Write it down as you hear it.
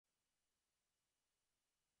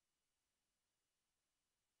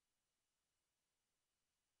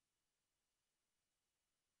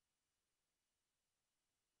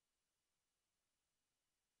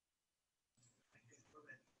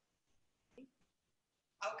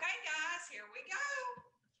guys, here we go.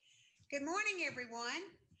 Good morning, everyone.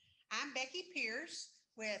 I'm Becky Pierce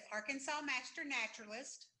with Arkansas Master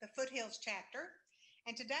Naturalist, the Foothills Chapter.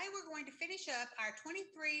 And today we're going to finish up our 23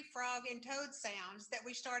 frog and toad sounds that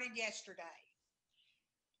we started yesterday.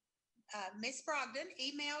 Miss Brogdon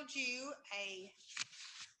emailed you a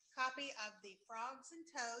copy of the Frogs and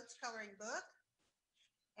Toads coloring book.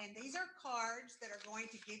 And these are cards that are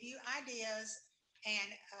going to give you ideas and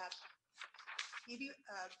give you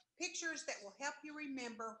pictures that will help you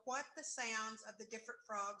remember what the sounds of the different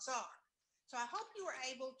frogs are. So I hope you were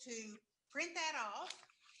able to print that off.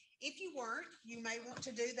 If you weren't, you may want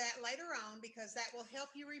to do that later on because that will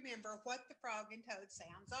help you remember what the frog and toad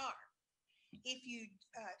sounds are. If you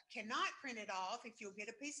cannot print it off, if you'll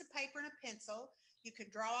get a piece of paper and a pencil, you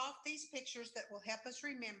can draw off these pictures that will help us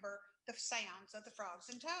remember the sounds of the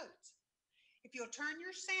frogs and toads. If you'll turn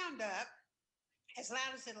your sound up as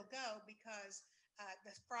loud as it'll go, because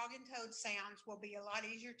the frog and toad sounds will be a lot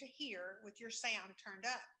easier to hear with your sound turned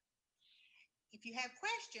up. If you have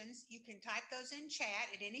questions, you can type those in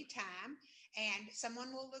chat at any time, and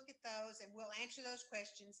someone will look at those and we'll answer those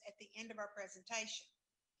questions at the end of our presentation.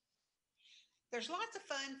 There's lots of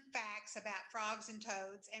fun facts about frogs and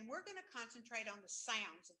toads, and we're going to concentrate on the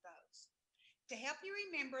sounds of those. To help you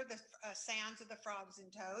remember the sounds of the frogs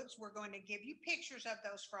and toads, we're going to give you pictures of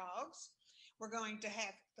those frogs. We're going to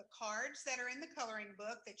have the cards that are in the coloring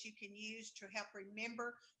book that you can use to help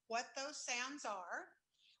remember what those sounds are.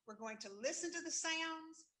 We're going to listen to the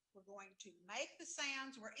sounds. We're going to make the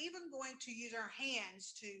sounds. We're even going to use our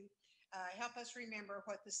hands to help us remember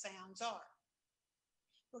what the sounds are.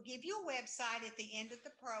 We'll give you a website at the end of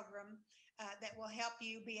the program that will help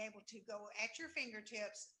you be able to go at your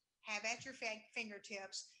fingertips,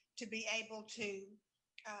 to be able to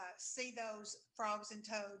see those frogs and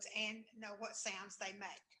toads and know what sounds they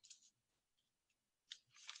make.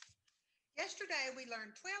 Yesterday, we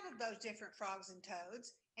learned 12 of those different frogs and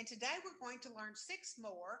toads, and today we're going to learn 6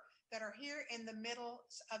 more that are here in the middle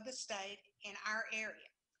of the state in our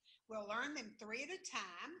area. We'll learn them 3 at a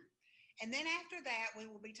time, and then after that, we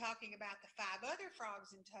will be talking about the 5 other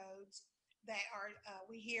frogs and toads that are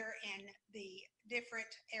we hear in the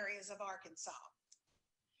different areas of Arkansas.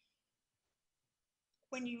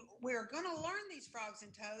 We're going to learn these frogs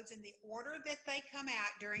and toads in the order that they come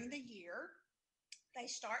out during the year. They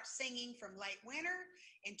start singing from late winter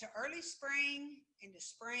into early spring,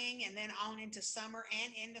 and then on into summer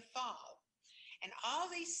and into fall. And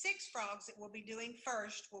all these 6 frogs that we'll be doing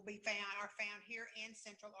first are found here in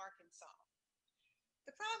central Arkansas.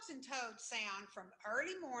 The frogs and toads sound from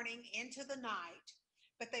early morning into the night,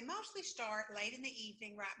 but they mostly start late in the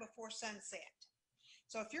evening right before sunset.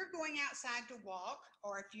 So if you're going outside to walk,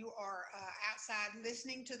 or if you are outside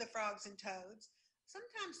listening to the frogs and toads,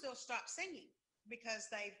 sometimes they'll stop singing because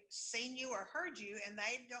they've seen you or heard you and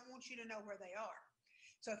they don't want you to know where they are.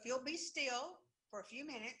 So if you'll be still for a few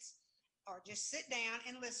minutes or just sit down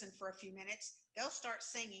and listen for a few minutes, they'll start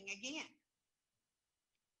singing again.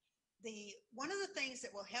 One of the things that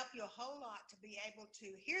will help you a whole lot to be able to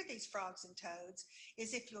hear these frogs and toads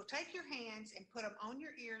is if you'll take your hands and put them on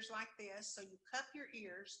your ears like this, so you cup your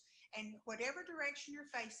ears, and whatever direction you're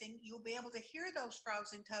facing, you'll be able to hear those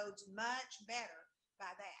frogs and toads much better by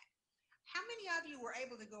that. How many of you were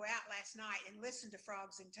able to go out last night and listen to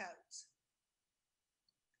frogs and toads?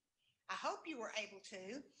 I hope you were able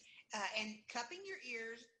to, and cupping your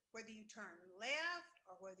ears, whether you turn left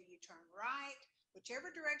or whether you turn right,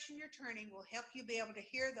 whichever direction you're turning will help you be able to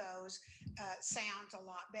hear those sounds a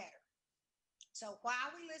lot better. So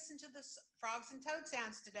while we listen to the frogs and toad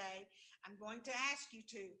sounds today, I'm going to ask you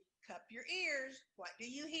to cup your ears. What do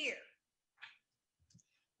you hear?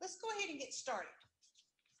 Let's go ahead and get started.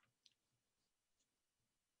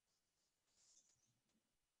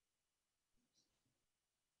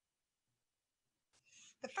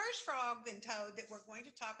 The first frog and toad that we're going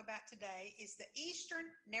to talk about today is the eastern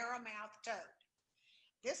narrow-mouthed toad.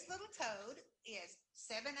 This little toad is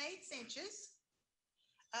 7/8 inches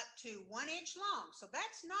up to 1 inch long. So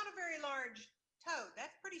that's not a very large toad.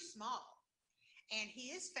 That's pretty small. And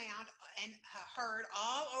he is found and heard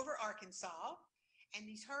all over Arkansas. And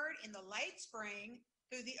he's heard in the late spring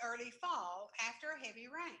through the early fall after a heavy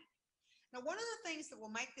rain. Now, one of the things that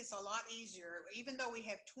will make this a lot easier, even though we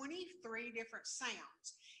have 23 different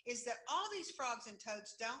sounds, is that all these frogs and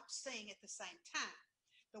toads don't sing at the same time.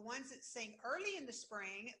 The ones that sing early in the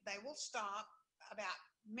spring, they will stop about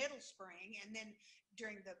middle spring, and then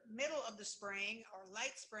during the middle of the spring or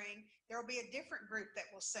late spring, there will be a different group that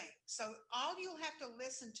will sing. So all you'll have to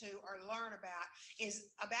listen to or learn about is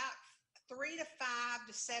about 3 to 5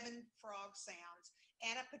 to 7 frog sounds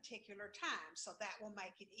at a particular time. So that will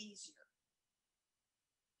make it easier.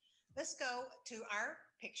 Let's go to our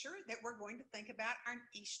picture that we're going to think about our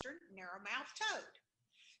eastern narrow-mouthed toad.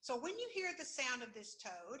 So when you hear the sound of this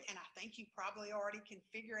toad, and I think you probably already can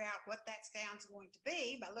figure out what that sound's going to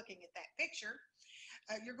be by looking at that picture,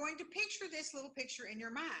 you're going to picture this little picture in your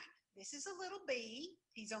mind. This is a little bee.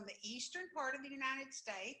 He's on the eastern part of the United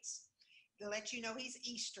States. To let you know he's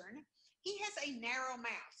eastern. He has a narrow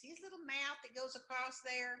mouth. See his little mouth that goes across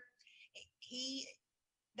there?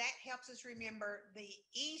 That helps us remember the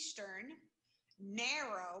eastern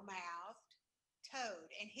narrow-mouthed toad.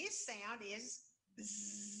 And his sound is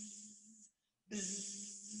bzzz,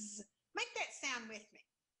 bzzz. Make that sound with me.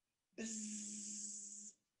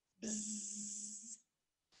 Bzzz, bzzz.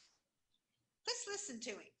 Let's listen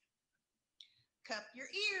to him. Cup your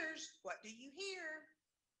ears. What do you hear?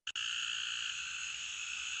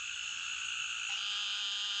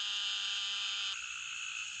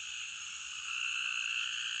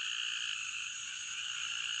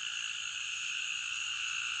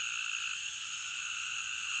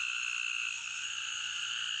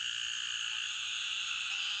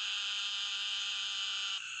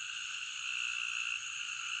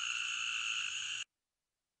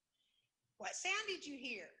 What sound did you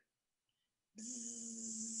hear?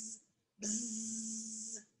 Bzzz,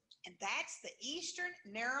 bzzz. And that's the eastern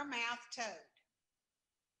narrow-mouthed toad.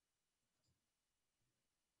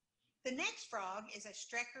 The next frog is a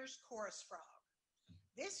Strecker's chorus frog.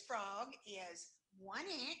 This frog is 1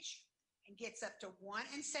 inch and gets up to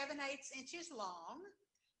 1 7/8 inches long,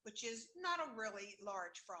 which is not a really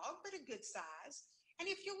large frog, but a good size. And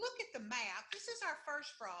if you look at the map, this is our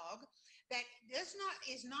first frog that is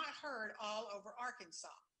not heard all over Arkansas.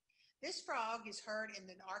 This frog is heard in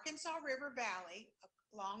the Arkansas River Valley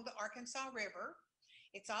along the Arkansas River.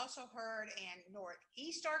 It's also heard in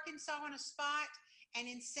northeast Arkansas in a spot and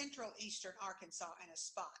in central eastern Arkansas in a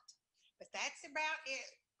spot. But that's about it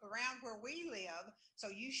around where we live, so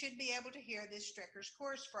you should be able to hear this Strecker's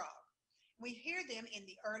chorus frog. We hear them in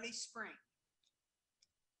the early spring.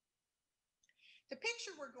 The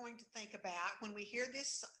picture we're going to think about when we hear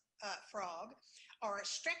this frog are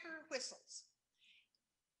Strecker whistles.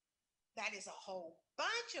 That is a whole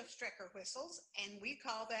bunch of Strecker whistles, and we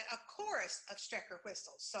call that a chorus of Strecker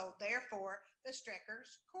whistles. So therefore, the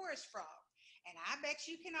Strecker's chorus frog. And I bet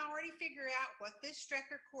you can already figure out what this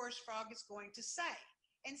Strecker chorus frog is going to say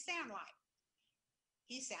and sound like.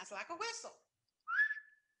 He sounds like a whistle.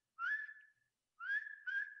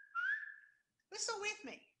 Whistle with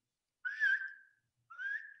me.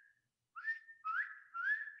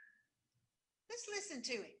 Let's listen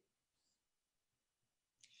to him.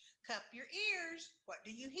 Cup your ears. What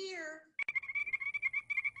do you hear?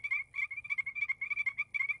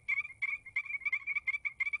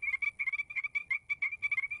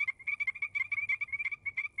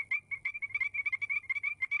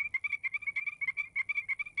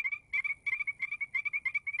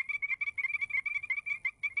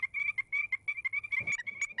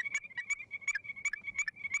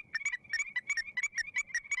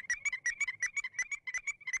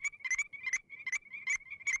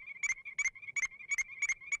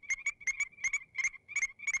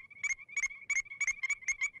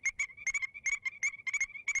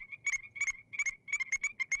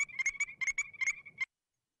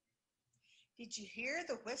 Did you hear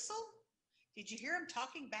the whistle? Did you hear them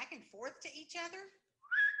talking back and forth to each other?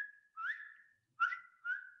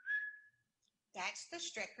 That's the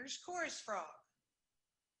Strecker's chorus frog.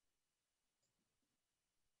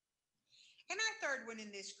 And our third one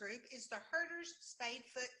in this group is the Herder's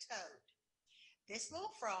spadefoot toad. This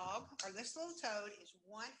little frog, or this little toad, is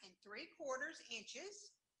 1 3/4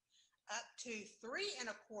 inches up to 3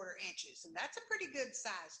 1/4 inches, and that's a pretty good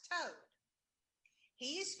sized toad.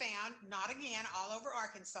 He is found, not again all over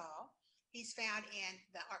Arkansas. He's found in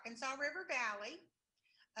the Arkansas River Valley,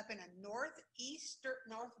 up in a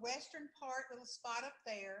northwestern part, little spot up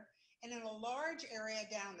there, and in a large area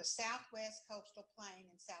down the southwest coastal plain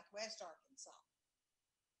in southwest Arkansas.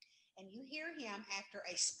 And you hear him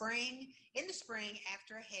in the spring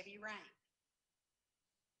after a heavy rain.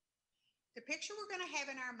 The picture we're going to have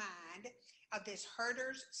in our mind of this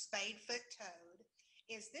Herder's spadefoot toad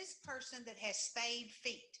is this person that has spade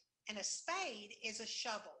feet. And a spade is a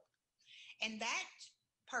shovel. And that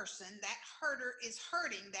person, that herder, is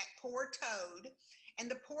hurting that poor toad.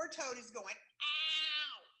 And the poor toad is going,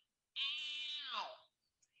 ow, ow.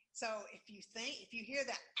 So if you hear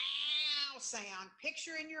the ow sound,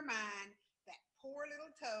 picture in your mind that poor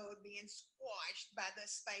little toad being squashed by the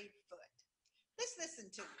spade foot. Let's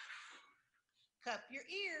listen to it. Cup your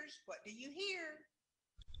ears. What do you hear?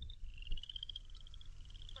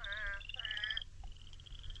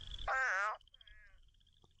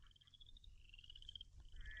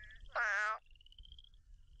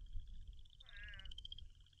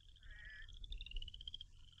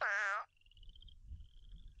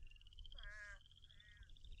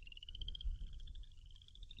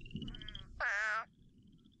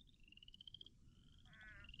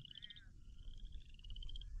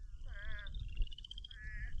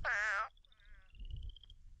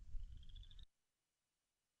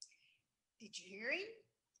 Did you hear him?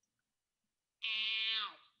 Ow,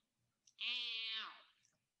 ow.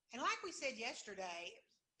 And like we said yesterday,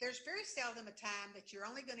 there's very seldom a time that you're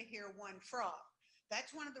only going to hear one frog. That's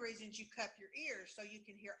one of the reasons you cup your ears so you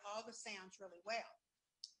can hear all the sounds really well.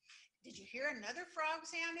 Did you hear another frog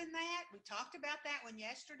sound in that? We talked about that one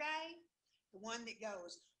yesterday. The one that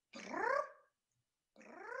goes brrr,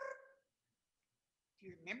 brrr. Do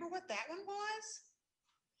you remember what that one was?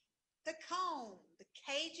 The comb. The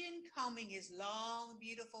Cajun combing his long,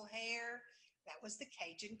 beautiful hair. That was the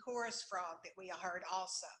Cajun chorus frog that we heard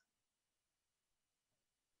also.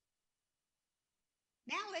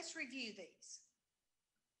 Now let's review these.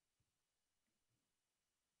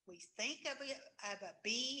 We think of a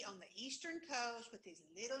bee on the eastern coast with his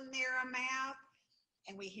little narrow mouth,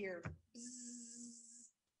 and we hear bzzz,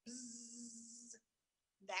 bzzz.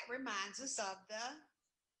 That reminds us of the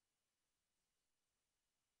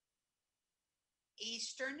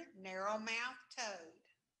eastern narrow-mouthed toad.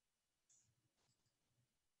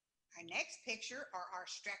 Our next picture are our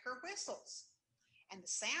strecker whistles, and the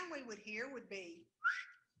sound we would hear would be,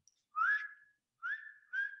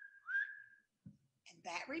 and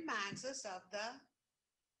that reminds us of the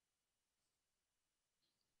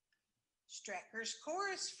Strecker's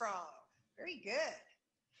chorus frog. Very good.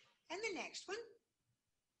 And the next one.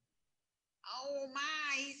 Oh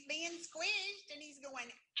my, he's being squished and he's going,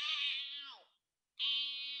 ow,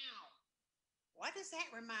 ow. What does that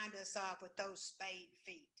remind us of with those spade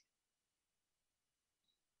feet?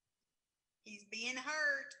 He's being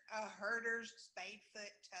hurt, a herder's spade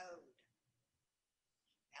foot toad.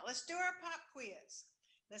 Now let's do our pop quiz.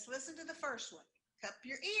 Let's listen to the first one. Cup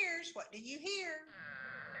your ears. What do you hear?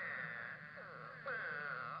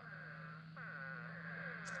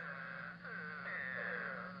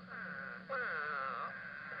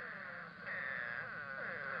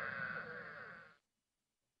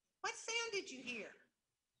 What sound did you hear?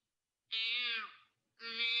 Ow,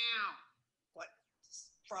 ow. What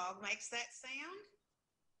frog makes that sound?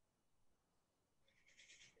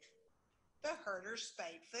 The herder's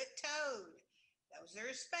spade foot toad. Those are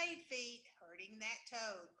his spade feet hurting that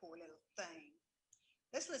toad, poor little thing.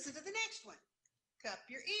 Let's listen to the next one. Cup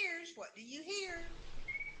your ears. What do you hear?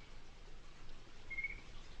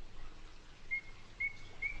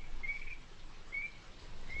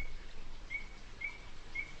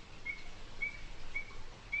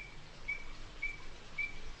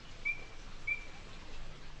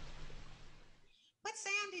 What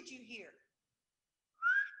sound did you hear?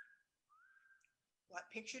 What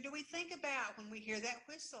picture do we think about when we hear that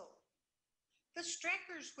whistle? The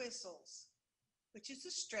Strecker's whistles, which is the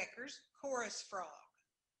Strecker's chorus frog.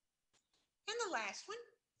 And the last one,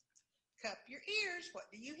 cup your ears. What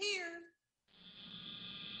do you hear?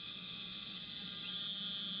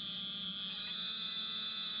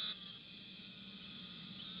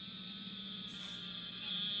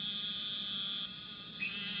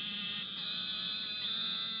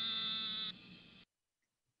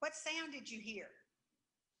 What sound did you hear?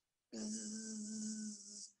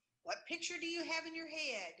 Bzzz. What picture do you have in your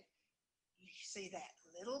head? You see that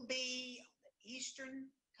little bee on the eastern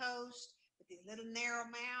coast with his little narrow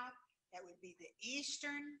mouth? That would be the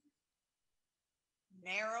eastern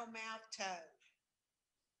narrow-mouthed toad.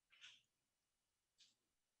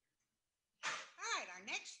 All right, our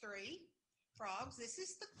next three frogs. This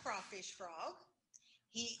is the crawfish frog.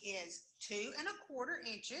 He is 2 1/4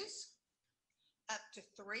 inches up to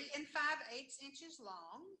 3 5/8 inches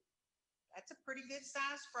long. That's a pretty good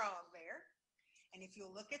sized frog there. And if you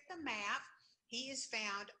look at the map, he is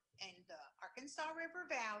found in the Arkansas River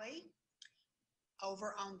Valley,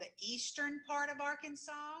 over on the eastern part of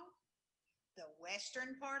Arkansas, the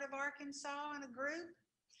western part of Arkansas in a group,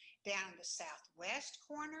 down in the southwest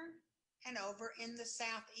corner, and over in the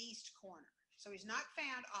southeast corner. So he's not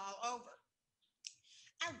found all over.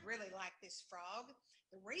 I really like this frog.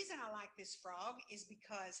 The reason I like this frog is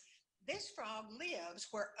because this frog lives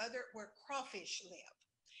where crawfish live.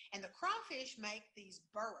 And the crawfish make these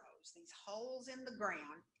burrows, these holes in the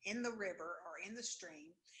ground, in the river or in the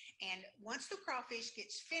stream. And once the crawfish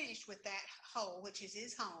gets finished with that hole, which is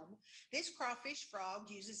his home, this crawfish frog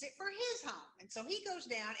uses it for his home. And so he goes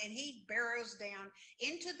down and he burrows down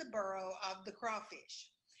into the burrow of the crawfish.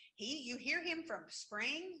 You hear him from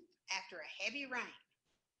spring after a heavy rain.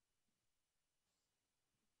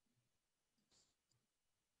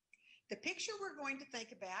 The picture we're going to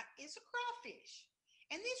think about is a crawfish.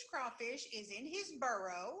 And this crawfish is in his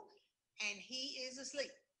burrow and he is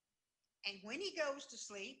asleep. And when he goes to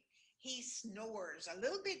sleep, he snores, a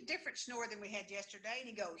little bit different snore than we had yesterday. And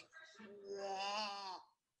he goes, wah,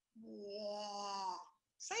 wah.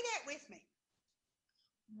 Say that with me.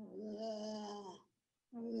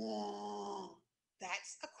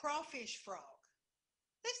 That's a crawfish frog.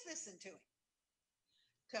 Let's listen to him.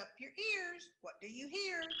 Cup your ears. What do you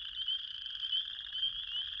hear?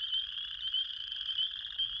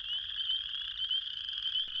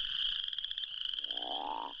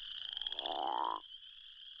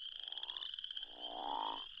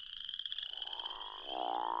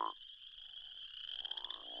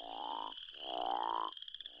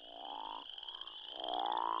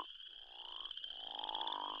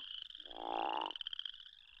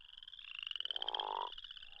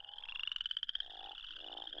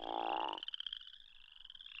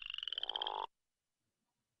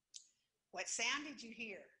 What sound did you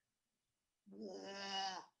hear?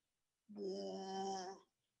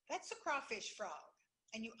 That's a crawfish frog.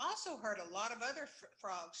 And you also heard a lot of other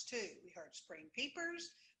frogs too. We heard spring peepers,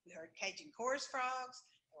 we heard Cajun chorus frogs.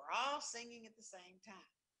 We're all singing at the same time.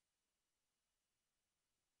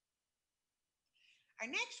 Our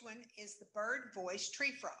next one is the bird-voiced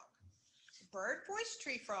tree frog. The bird-voiced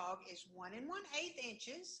tree frog is 1 1/8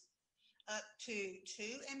 inches up to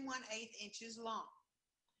 2 1/8 inches long.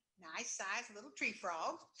 Nice size little tree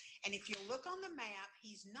frog. And if you look on the map,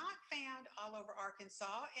 he's not found all over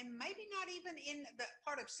Arkansas and maybe not even in the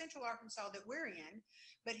part of central Arkansas that we're in,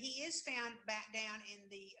 but he is found back down in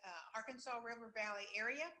the Arkansas River Valley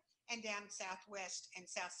area and down southwest and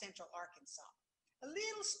south central Arkansas. A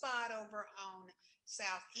little spot over on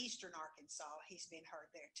southeastern Arkansas, he's been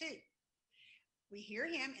heard there too. We hear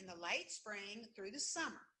him in the late spring through the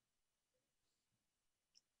summer.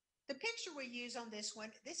 The picture we use on this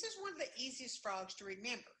one, this is one of the easiest frogs to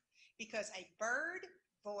remember because a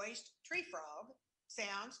bird-voiced tree frog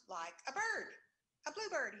sounds like a bird, a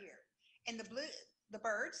bluebird here. And the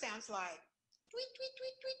bird sounds like tweet, tweet,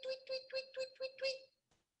 tweet, tweet, tweet, tweet, tweet, tweet, tweet, tweet.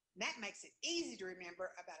 That makes it easy to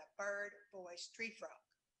remember about a bird-voiced tree frog.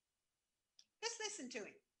 Let's listen to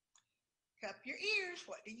him. Cup your ears.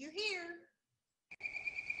 What do you hear?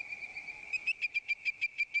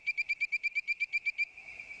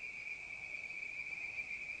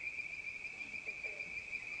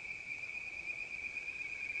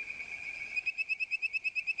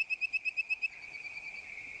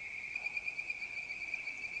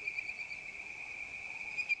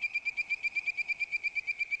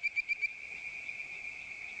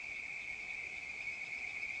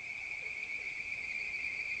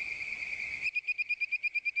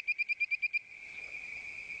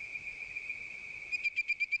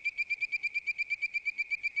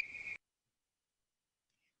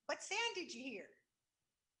 What sound did you hear?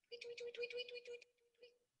 Tweet, tweet, tweet, tweet, tweet, tweet, tweet,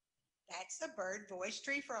 tweet. That's the bird-voiced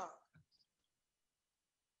tree frog.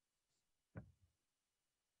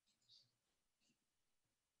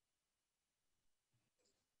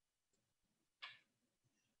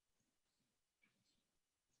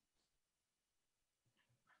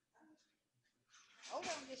 Hold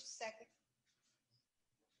on just a second.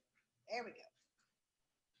 There we go.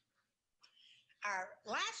 Our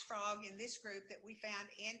last frog in this group that we find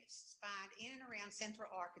in and around central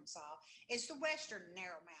Arkansas is the western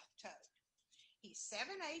narrow-mouthed toad. He's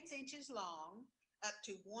 7/8 inches long, up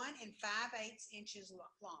to 1 5/8 inches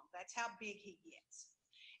long. That's how big he gets.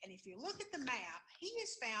 And if you look at the map, he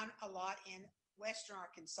is found a lot in western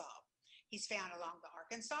Arkansas. He's found along the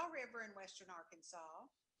Arkansas River in western Arkansas,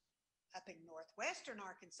 up in northwestern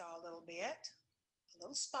Arkansas a little bit, a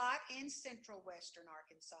little spot in central western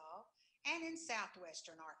Arkansas, and in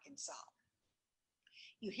southwestern Arkansas.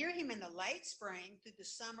 You hear him in the late spring through the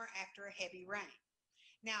summer after a heavy rain.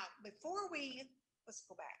 Now, let's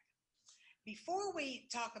go back. Before we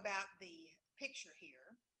talk about the picture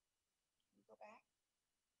here, go back.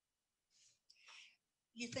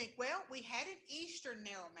 You think, well, we had an eastern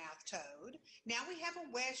narrow-mouthed toad. Now we have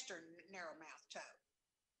a western narrow-mouthed toad.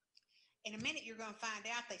 In a minute, you're going to find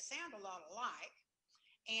out they sound a lot alike.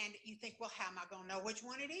 And you think, well, how am I going to know which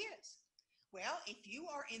one it is? Well, if you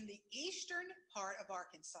are in the eastern part of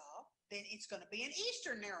Arkansas, then it's going to be an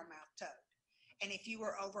eastern narrow-mouthed toad. And if you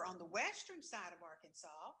are over on the western side of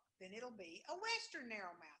Arkansas, then it'll be a western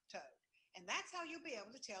narrow-mouthed toad. And that's how you'll be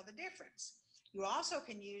able to tell the difference. You also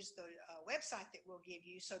can use the website that we'll give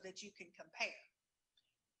you so that you can compare.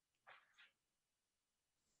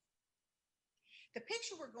 The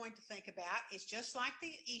picture we're going to think about is just like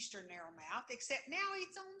the eastern narrow-mouthed, except now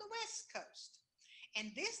it's on the west coast.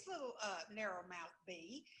 And this little narrow-mouthed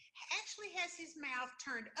bee actually has his mouth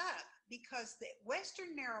turned up because the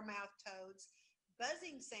western narrow-mouthed toad's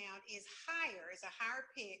buzzing sound is a higher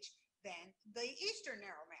pitch than the eastern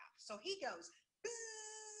narrow-mouthed. So he goes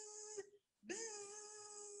buzz,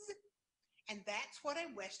 buzz, and that's what a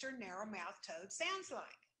western narrow-mouthed toad sounds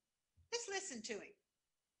like. Let's listen to him.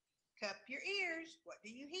 Cup your ears. What do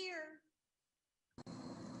you hear?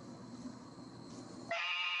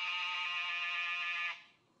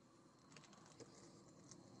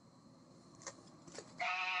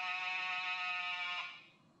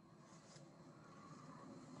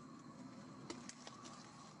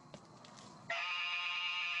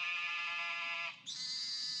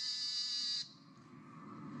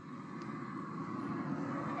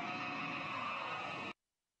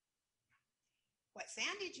 What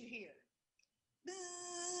sound did you hear? Buzz,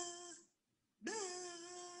 buzz.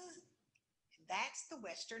 And that's the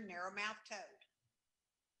western narrow-mouthed toad.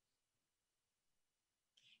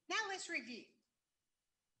 Now let's review.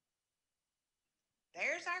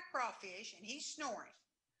 There's our crawfish, and he's snoring.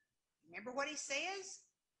 Remember what he says?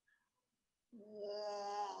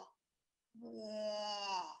 Wah,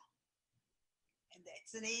 wah. And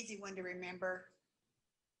that's an easy one to remember.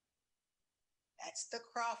 That's the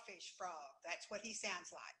crawfish frog. That's what he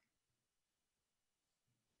sounds like.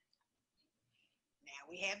 Now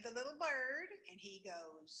we have the little bird, and he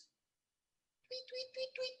goes tweet, tweet,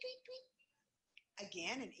 tweet, tweet, tweet, tweet.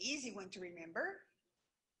 Again, an easy one to remember.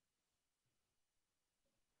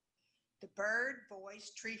 The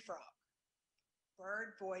bird-voiced tree frog.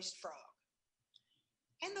 Bird-voiced frog.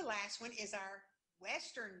 And the last one is our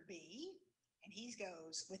western bee, and he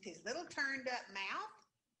goes with his little turned up mouth.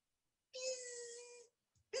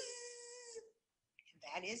 Bzz, bzz. And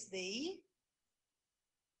that is the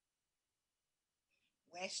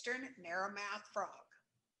western narrow-mouthed frog.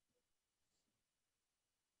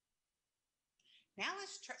 Now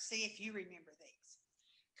let's see if you remember these.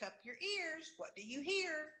 Cup your ears. What do you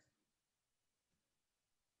hear?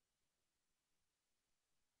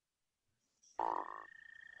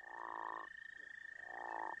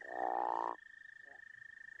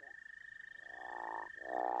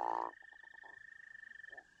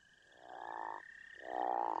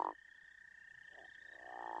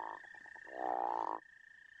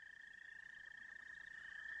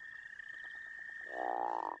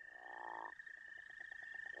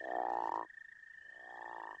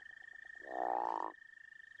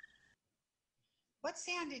 What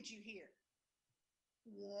sound did you hear?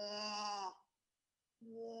 Wah,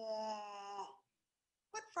 wah.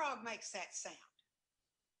 What frog makes that sound?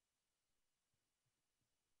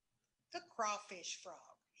 The crawfish frog.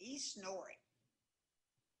 He's snoring.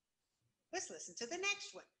 Let's listen to the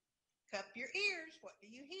next one. Cup your ears. What do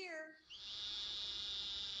you hear?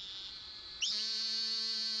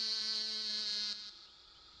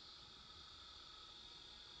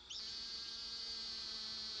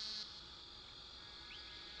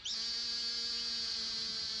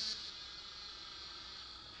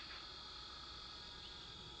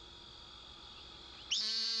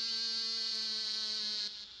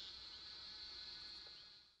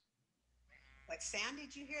 What sound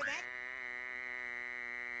did you hear that?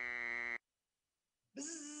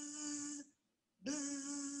 Bzz,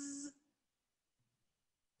 bzz.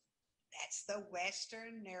 That's the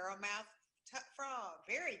western narrow-mouthed frog.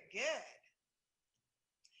 Very good.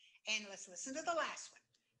 And let's listen to the last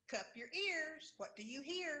one. Cup your ears. What do you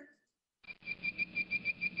hear?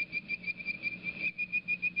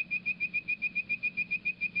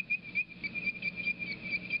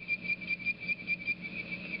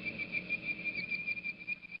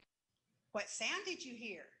 What sound did you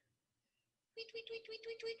hear? Tweet, tweet, tweet, tweet,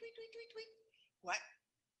 tweet, tweet, tweet, tweet, tweet, tweet. What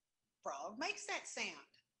frog makes that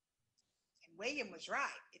sound? And William was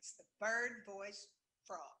right. It's the bird-voiced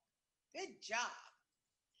frog. Good job.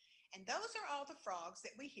 And those are all the frogs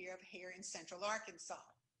that we hear of here in Central Arkansas.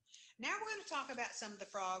 Now we're going to talk about some of the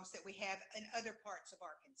frogs that we have in other parts of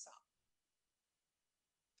Arkansas.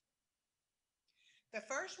 The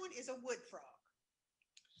first one is a wood frog.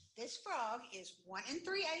 This frog is 1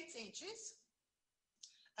 3/8 inches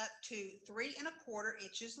up to 3 1/4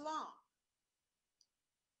 inches long.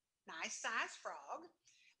 Nice size frog,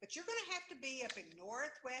 but you're going to have to be up in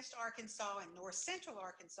northwest Arkansas and north central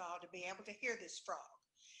Arkansas to be able to hear this frog.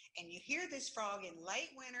 And you hear this frog in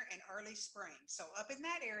late winter and early spring. So up in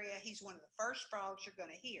that area, he's one of the first frogs you're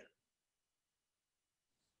going to hear.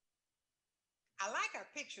 I like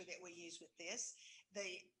our picture that we use with this.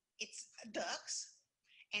 It's ducks,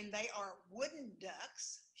 and they are wooden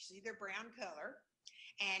ducks. You see they're brown color.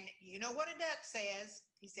 And you know what a duck says.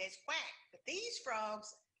 He says quack. But these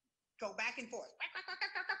frogs go back and forth. Quack, quack, quack,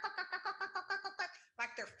 quack, quack, quack, quack, quack, quack, quack, quack, quack,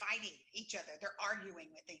 like they're fighting each other. They're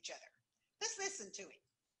arguing with each other. Let's listen to it.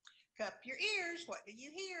 Cup your ears. What do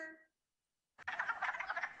you hear?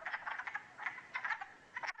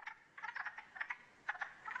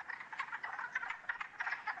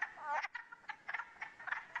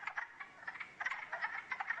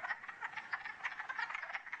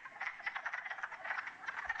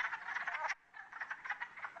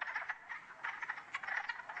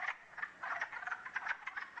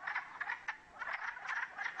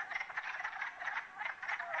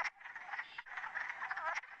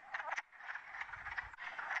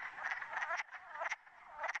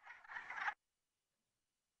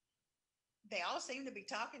 seem to be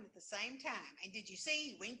talking at the same time. And did you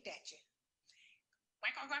see he winked at you?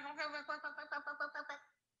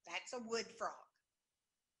 That's a wood frog.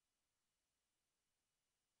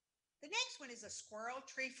 The next one is a squirrel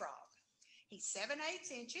tree frog. He's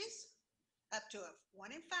 7/8 inches up to a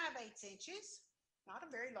 1 5/8 inches. Not a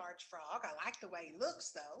very large frog. I like the way he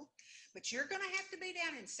looks though. But you're going to have to be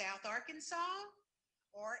down in South Arkansas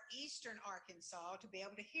or Eastern Arkansas to be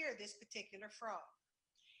able to hear this particular frog.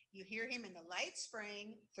 You hear him in the late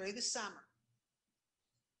spring through the summer.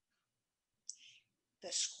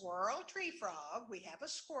 The squirrel tree frog, we have a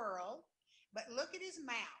squirrel, but look at his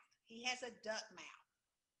mouth. He has a duck mouth.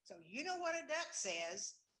 So you know what a duck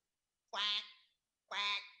says, quack,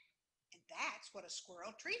 quack, and that's what a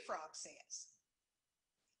squirrel tree frog says.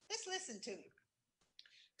 Let's listen to him.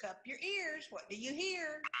 Cup your ears. What do you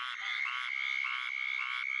hear?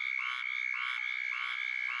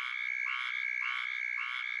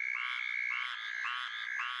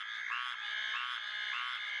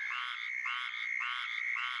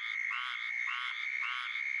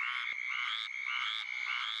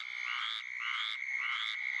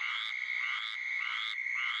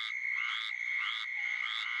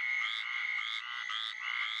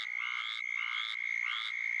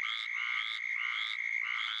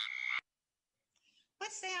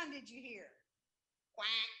 What sound did you hear?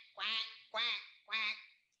 Quack, quack, quack, quack.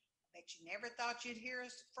 Bet you never thought you'd hear a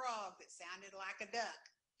frog that sounded like a duck.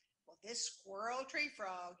 Well, this squirrel tree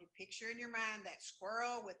frog, you picture in your mind that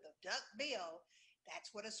squirrel with the duck bill,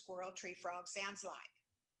 that's what a squirrel tree frog sounds like.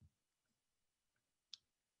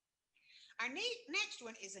 Our next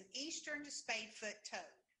one is an eastern spadefoot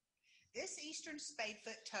toad. This eastern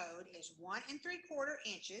spadefoot toad is 1 3/4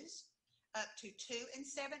 inches up to 2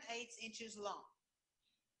 7/8 inches long.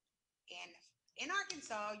 And in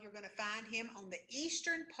Arkansas, you're going to find him on the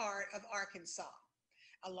eastern part of Arkansas,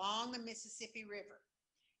 along the Mississippi River.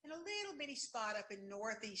 And a little bitty spot up in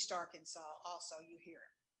northeast Arkansas, also you hear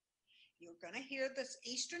him. You're going to hear this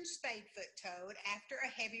eastern spadefoot toad after a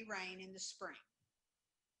heavy rain in the spring.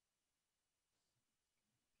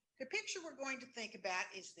 The picture we're going to think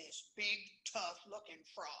about is this big, tough-looking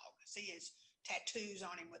frog. See his tattoos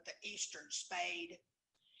on him with the eastern spade.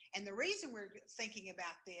 And the reason we're thinking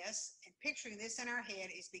about this and picturing this in our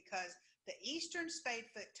head is because the eastern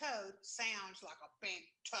spadefoot toad sounds like a big,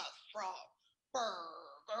 tough frog.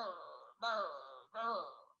 Burr, burr, burr, burr.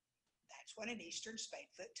 That's what an eastern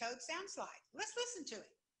spadefoot toad sounds like. Let's listen to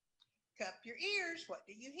it. Cup your ears. What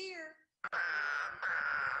do you hear?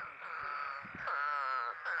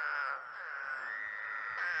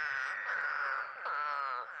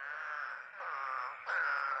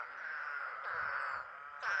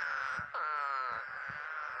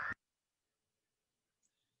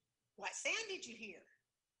 What sound did you hear?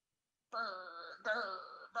 Burr, burr,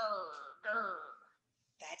 burr, burr.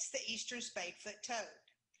 That's the eastern spadefoot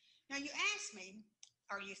toad. Now you ask me,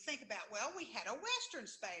 or you think about, well, we had a western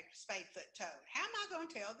spadefoot toad. How am I going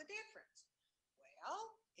to tell the difference?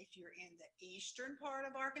 Well, if you're in the eastern part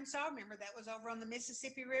of Arkansas, remember that was over on the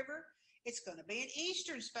Mississippi River, it's going to be an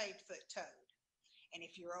eastern spadefoot toad. And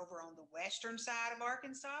if you're over on the western side of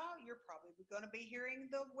Arkansas, you're probably going to be hearing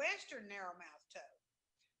the western narrowmouth toad.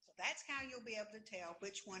 So that's how you'll be able to tell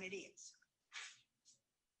which one it is.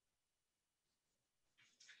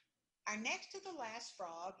 Our next to the last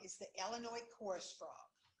frog is the Illinois chorus frog.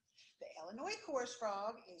 The Illinois chorus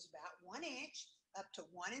frog is about 1 inch up to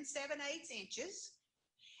 1 7/8 inches.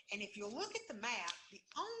 And if you'll look at the map, the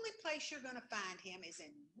only place you're going to find him is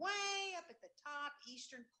in way up at the top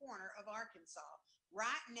eastern corner of Arkansas,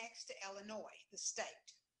 right next to Illinois, the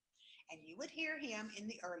state. And you would hear him in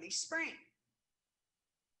the early spring.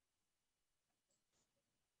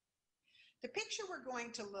 The picture we're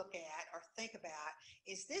going to look at or think about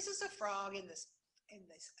is this is a frog in the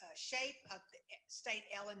shape of the state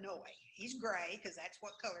Illinois. He's gray because that's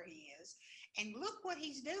what color he is. And look what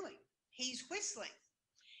he's doing. He's whistling.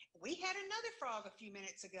 We had another frog a few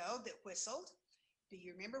minutes ago that whistled. Do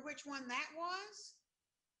you remember which one that was?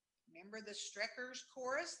 Remember the Strecker's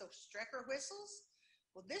chorus, the Strecker whistles?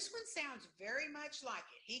 Well, this one sounds very much like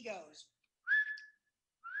it. He goes.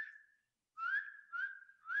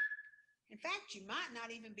 In fact, you might not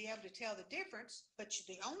even be able to tell the difference, but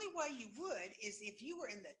the only way you would is if you were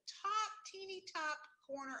in the teeny top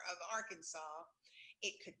corner of Arkansas,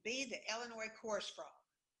 it could be the Illinois chorus frog.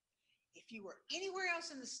 If you were anywhere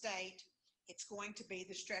else in the state, it's going to be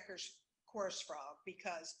the Strecker's chorus frog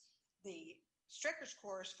because the Strecker's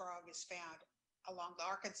chorus frog is found along the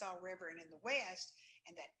Arkansas River and in the west,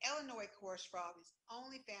 and that Illinois chorus frog is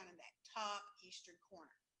only found in that top eastern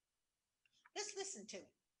corner. Let's listen to him.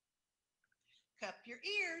 Cup your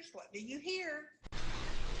ears. What do you hear?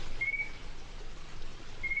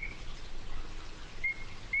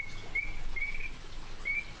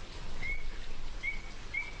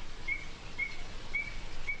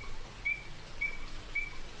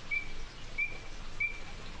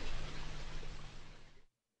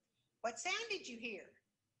 What sound did you hear?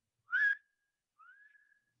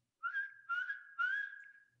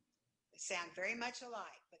 They sound very much alike,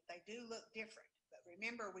 but they do look different. But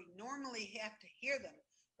remember, we normally have to hear them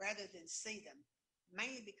rather than see them,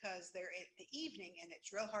 mainly because they're at the evening and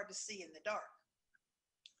it's real hard to see in the dark.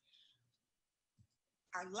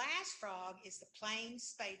 Our last frog is the plain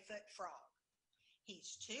spadefoot frog.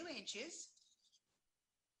 He's 2 inches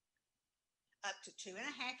up to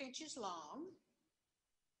 2.5 inches long.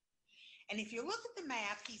 And if you look at the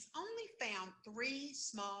map, he's only found 3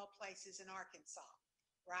 small places in Arkansas,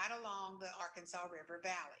 right along the Arkansas River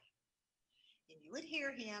Valley. And you would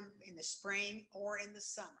hear him in the spring or in the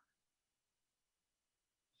summer.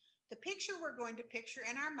 The picture we're going to picture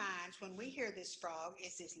in our minds when we hear this frog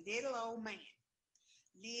is this little old man,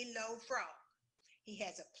 little old frog. He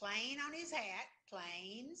has a plane on his hat,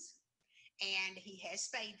 planes, and he has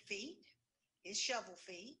spade feet, his shovel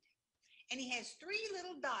feet, and he has 3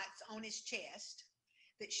 little dots on his chest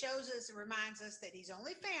that reminds us that he's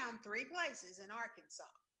only found 3 places in Arkansas.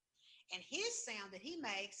 And his sound that he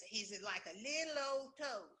makes is like a little old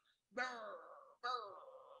toad. Burr,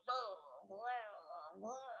 burr, burr, burr,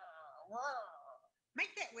 burr, burr.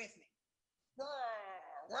 Make that with me.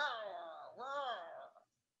 Burr, burr, burr.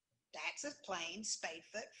 That's a plain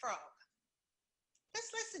spadefoot frog.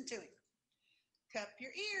 Let's listen to him. Cup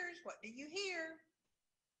your ears. What do you hear?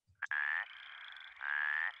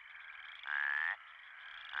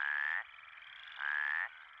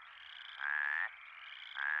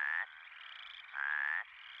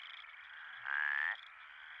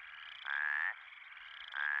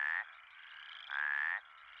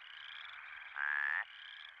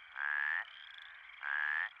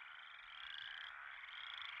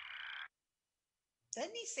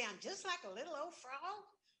 Doesn't he sound just like a little old frog?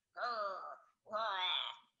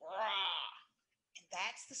 And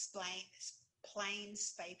that's the plain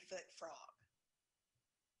spadefoot frog.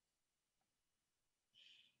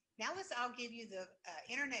 Now I'll give you the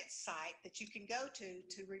internet site that you can go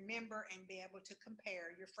to remember and be able to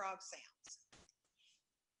compare your frog sounds.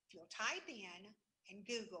 If you'll type in and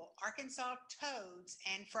Google Arkansas toads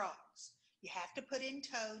and frogs, you have to put in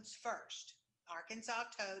toads first, Arkansas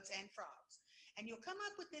toads and frogs. And you'll come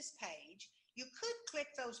up with this page. You could click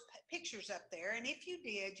those pictures up there, and if you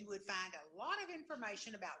did, you would find a lot of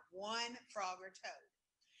information about one frog or toad.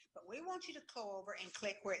 But we want you to go over and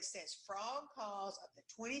click where it says frog calls of the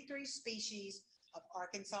 23 species of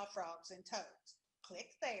Arkansas frogs and toads. Click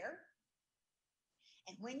there.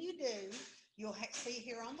 And when you do, you'll see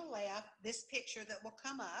here on the left this picture that will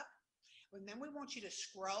come up. And then we want you to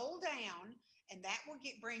scroll down, and that will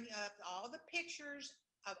bring up all the pictures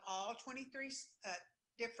of all 23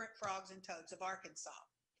 different frogs and toads of Arkansas.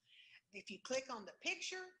 If you click on the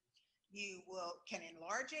picture, you can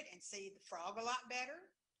enlarge it and see the frog a lot better.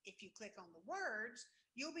 If you click on the words,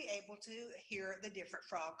 you'll be able to hear the different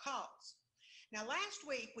frog calls. Now, last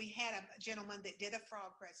week we had a gentleman that did a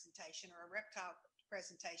frog presentation or a reptile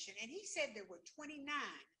presentation, and he said there were 29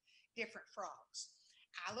 different frogs.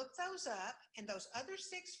 I looked those up, and those other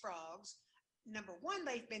 6 frogs, number one,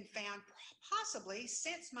 they've been found possibly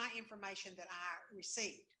since my information that I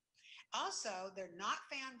received. Also, they're not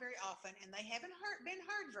found very often, and they haven't been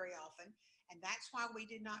heard very often, and that's why we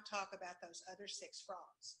did not talk about those other 6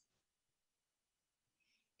 frogs.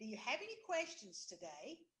 Do you have any questions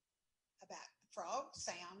today about the frog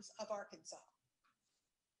sounds of Arkansas?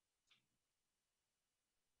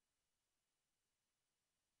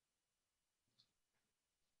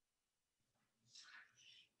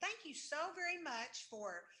 Thank you so very much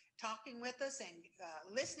for talking with us and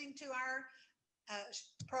listening to our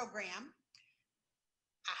program.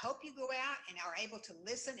 I hope you go out and are able to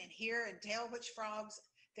listen and hear and tell which frogs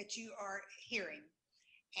that you are hearing.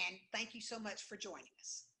 And thank you so much for joining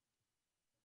us.